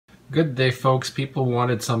Good day, folks. People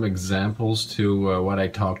wanted some examples to what I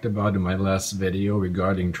talked about in my last video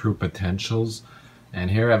regarding true potentials. And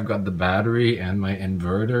here I've got the battery and my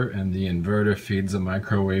inverter, and the inverter feeds a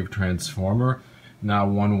microwave transformer. Now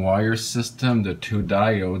one wire system, the two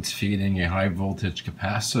diodes feeding a high voltage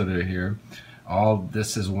capacitor here. All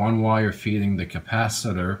this is one wire feeding the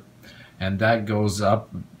capacitor, and that goes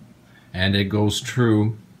up and it goes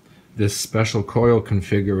through this special coil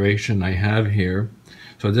configuration I have here.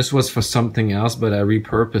 So this was for something else, but I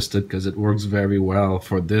repurposed it because it works very well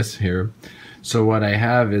for this here. So what I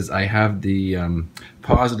have is I have the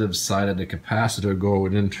positive side of the capacitor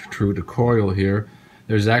going in through the coil here.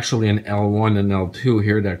 There's actually an L1 and L2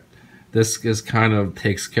 here that this is kind of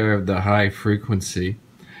takes care of the high frequency.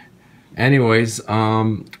 Anyways,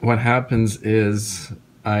 what happens is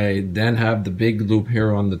I then have the big loop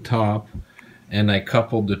here on the top, and I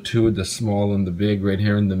coupled the two, the small and the big, right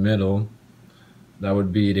here in the middle. That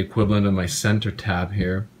would be the equivalent of my center tap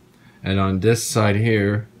here. And on this side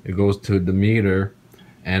here, it goes to the meter,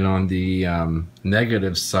 and on the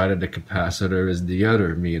negative side of the capacitor is the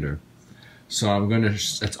other meter. So I'm gonna,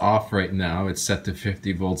 it's off right now, it's set to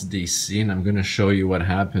 50 volts DC, and I'm gonna show you what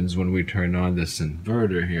happens when we turn on this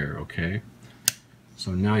inverter here, okay?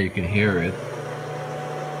 So now you can hear it.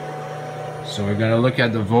 So we're gonna look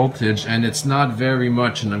at the voltage, and it's not very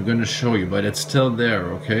much, and I'm gonna show you, but it's still there,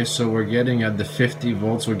 okay? So we're getting at the 50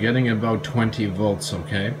 volts, we're getting about 20 volts,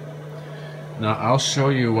 okay? Now I'll show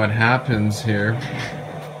you what happens here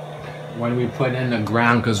when we put in the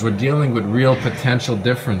ground, because we're dealing with real potential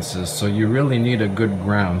differences, so you really need a good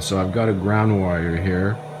ground. So I've got a ground wire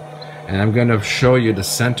here, and I'm gonna show you the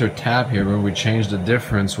center tap here. When we change the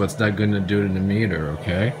difference, what's that gonna do to the meter,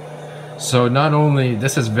 okay? So not only,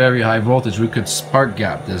 this is very high voltage, we could spark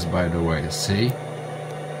gap this, by the way, see?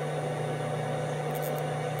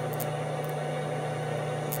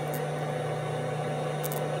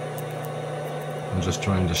 I'm just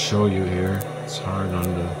trying to show you here. It's hard on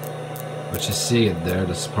the, but you see it there,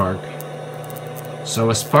 the spark.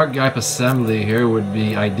 So a spark gap assembly here would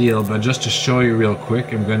be ideal, but just to show you real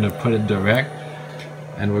quick, I'm going to put it direct,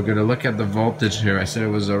 and we're going to look at the voltage here. I said it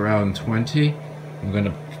was around 20. I'm going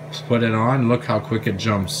to put it on. Look how quick it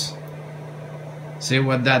jumps. See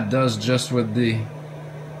what that does just with the,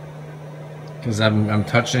 because I'm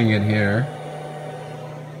touching it here,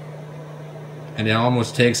 and it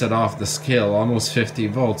almost takes it off the scale, almost 50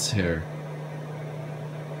 volts here.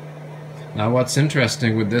 Now what's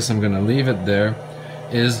interesting with this, I'm going to leave it there,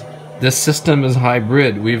 is this system is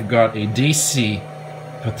hybrid. We've got a DC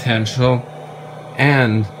potential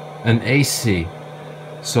and an AC.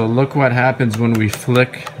 So look what happens when we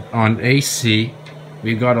flick on AC.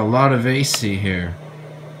 We got a lot of AC here.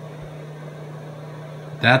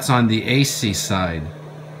 That's on the AC side,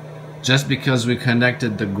 just because we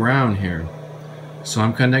connected the ground here. So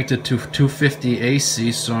I'm connected to 250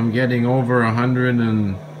 AC, so I'm getting over 100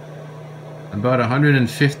 and about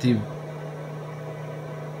 150, a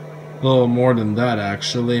little more than that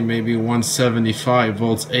actually, maybe 175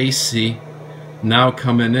 volts AC now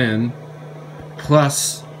coming in,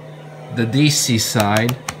 plus the DC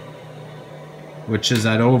side, which is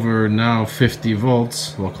at over now 50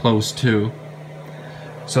 volts, well, close to.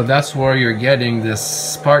 So that's where you're getting this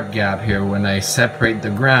spark gap here when I separate the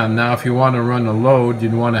ground. Now if you want to run a load,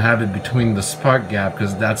 you'd want to have it between the spark gap,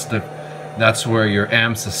 because that's where your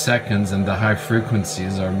amps a seconds and the high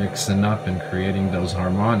frequencies are mixing up and creating those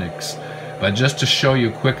harmonics. But just to show you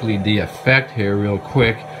quickly the effect here real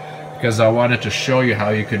quick, because I wanted to show you how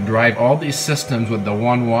you could drive all these systems with the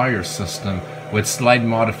one wire system with slight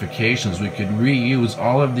modifications. We could reuse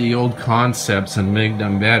all of the old concepts and make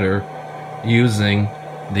them better using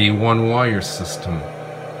the one wire system.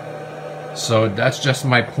 So that's just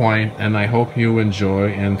my point, and I hope you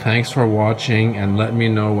enjoy, and thanks for watching, and let me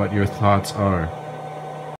know what your thoughts are.